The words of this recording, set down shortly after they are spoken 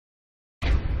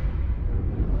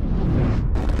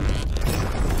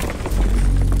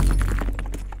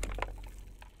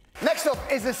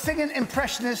up is a singing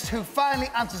impressionist who finally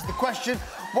answers the question,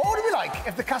 what would it be like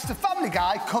if the cast of Family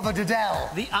Guy covered Adele?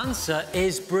 The answer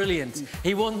is brilliant.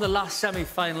 He won the last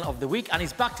semi-final of the week and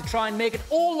he's back to try and make it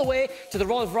all the way to the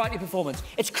Royal Variety performance.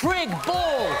 It's Craig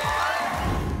Ball.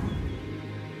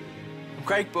 I'm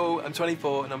Craig Ball, I'm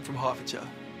 24 and I'm from Hertfordshire.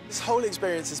 This whole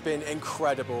experience has been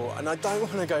incredible and I don't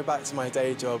want to go back to my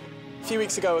day job. A few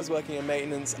weeks ago I was working in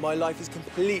maintenance. My life has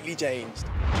completely changed.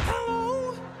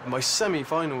 Hello! My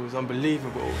semi-final was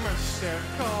unbelievable.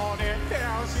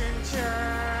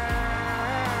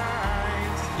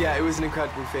 Yeah, it was an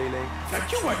incredible feeling.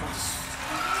 Thank you,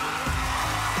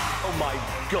 Oh my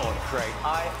God, Craig,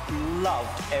 I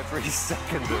loved every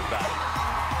second of that.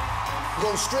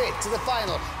 Going straight to the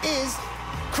final is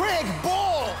Craig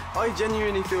Ball! I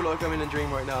genuinely feel like I'm in a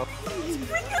dream right now.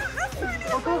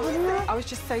 I was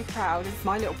just so proud of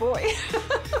my little boy.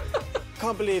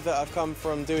 Can't believe that I've come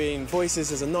from doing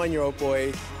voices as a 9-year-old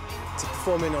boy to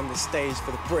performing on the stage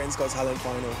for the Britain's Got Talent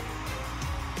final.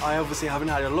 I obviously haven't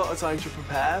had a lot of time to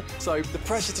prepare, so The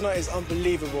pressure tonight is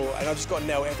unbelievable and I've just got to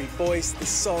nail every voice, the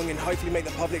song and hopefully make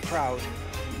the public proud.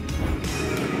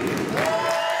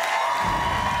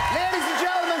 Ladies and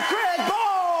gentlemen, Craig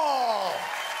Ball!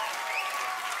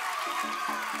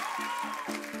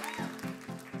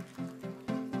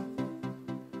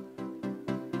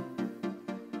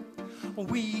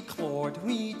 We clawed,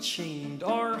 we chained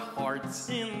our hearts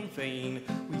in vain.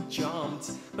 We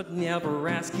jumped, but never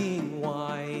asking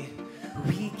why.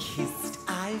 We kissed,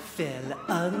 I fell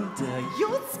under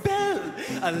your spell.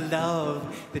 A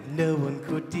love that no one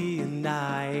could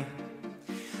deny.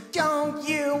 Don't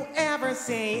you ever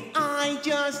say, I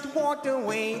just walked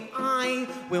away. I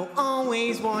will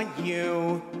always want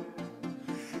you.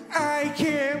 I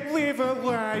can't live a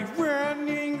life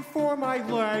running for my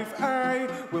life. I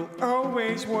will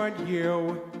always want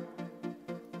you.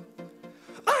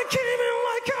 I came in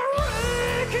like a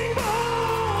wrecking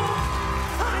ball.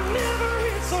 I never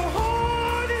hit so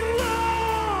hard in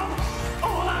love.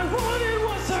 All I wanted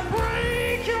was to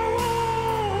break your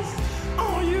walls.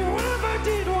 All you ever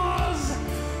did was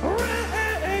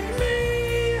wreck me.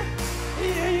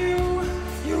 Yeah,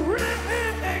 you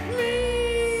wrecked me.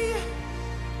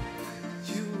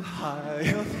 High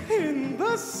up in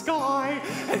the sky,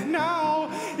 and now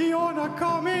you're not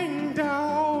coming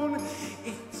down.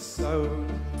 It's so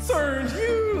turned,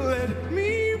 you let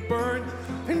me burn,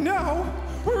 and now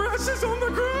we're ashes on the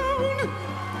ground.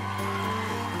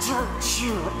 Don't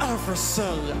you ever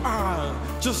say I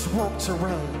just walked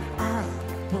away. I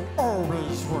will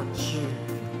always want you.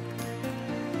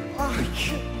 I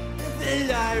can't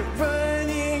life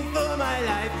running for my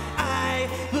life. I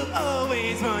will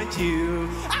always want you.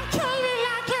 I'm coming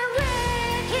like a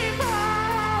wrecking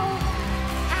ball.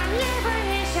 I never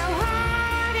hit so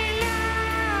hard in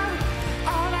love.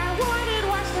 All I wanted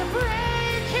was to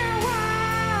break your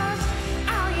walls.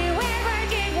 All you ever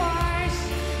did was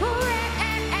wreck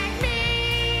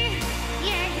me.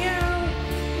 Yeah, you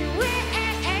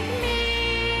wrecked me.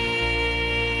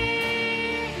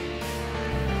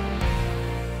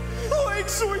 Like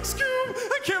Zoink Scoob,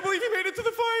 I can't believe you made it to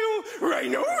the final. Right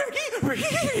now, Ricky. thank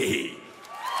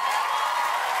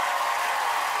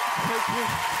you.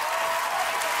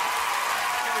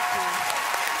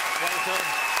 Well done.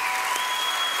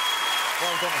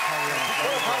 Well done,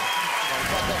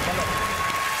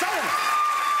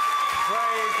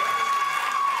 Craig,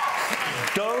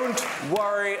 don't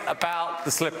worry about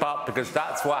the slip-up, because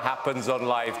that's what happens on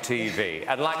live TV.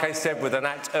 And like I said with an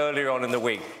act earlier on in the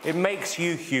week, it makes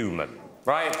you human,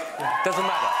 right? Doesn't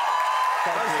matter.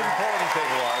 The most important thing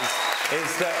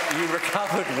is that you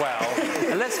recovered well.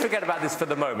 And let's forget about this for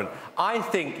the moment. I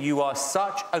think you are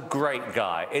such a great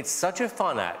guy. It's such a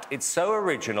fun act. It's so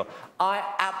original. I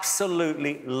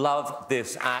absolutely love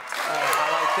this act. And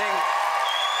I think,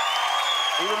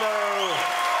 even though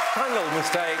tiny little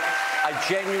mistake, I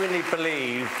genuinely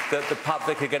believe that the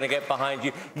public are going to get behind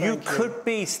you. You could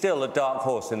be still a dark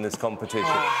horse in this competition.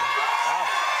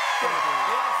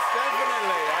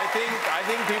 I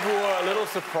think people were a little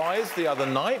surprised the other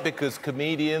night because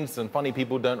comedians and funny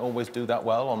people don't always do that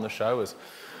well on the show, as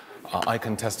I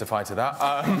can testify to that.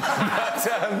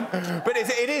 But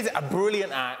it is a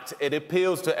brilliant act. It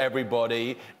appeals to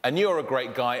everybody, and you're a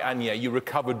great guy, and yeah, you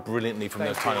recovered brilliantly from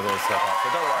those tiny little slip-ups, so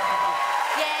don't worry about it.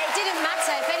 Yeah, it didn't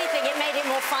matter. If anything, it made it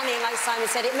more funny, and like Simon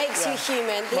said, it makes you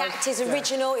human. The act is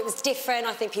original, it was different.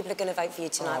 I think people are going to vote for you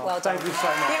tonight. Well done. Thank you so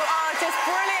much. You are just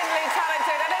brilliantly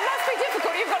talented, and it must be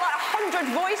difficult. You've got like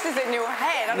 100 voices in your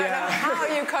head. I don't know how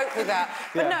you cope with that.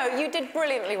 But no, you did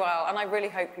brilliantly well, and I really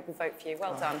hope people vote for you.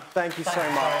 Well done. Thank you so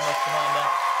much.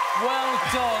 Well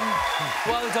done.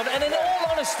 Well done. And in all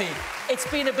honesty, honesty, it's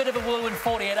been a bit of a whirlwind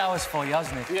 48 hours for you,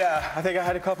 hasn't it? Yeah, I think I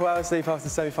had a couple hours sleep after the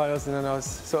semi-finals, and then I was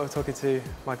sort of talking to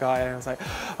my guy, and I was like,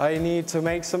 I need to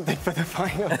make something for the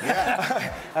final.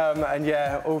 Yeah. And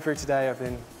yeah, all through today, I've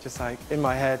been just like in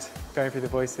my head, going through the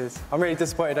voices. I'm really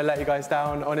disappointed I let you guys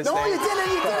down, honestly. No, you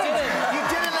didn't. You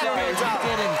didn't let me down. You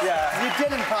didn't. Yeah. You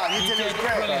didn't, pal. You did it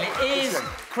great. Brilliantly. Is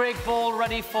Craig Ball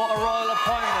ready for a royal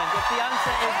appointment? If the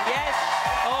answer is yes,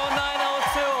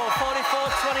 0902 44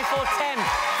 24 10.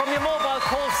 From your mobile,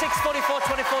 call 644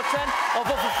 24 10 or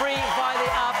vote for free via the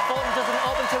app. Voting doesn't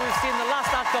open until we've seen the last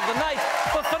act of the night.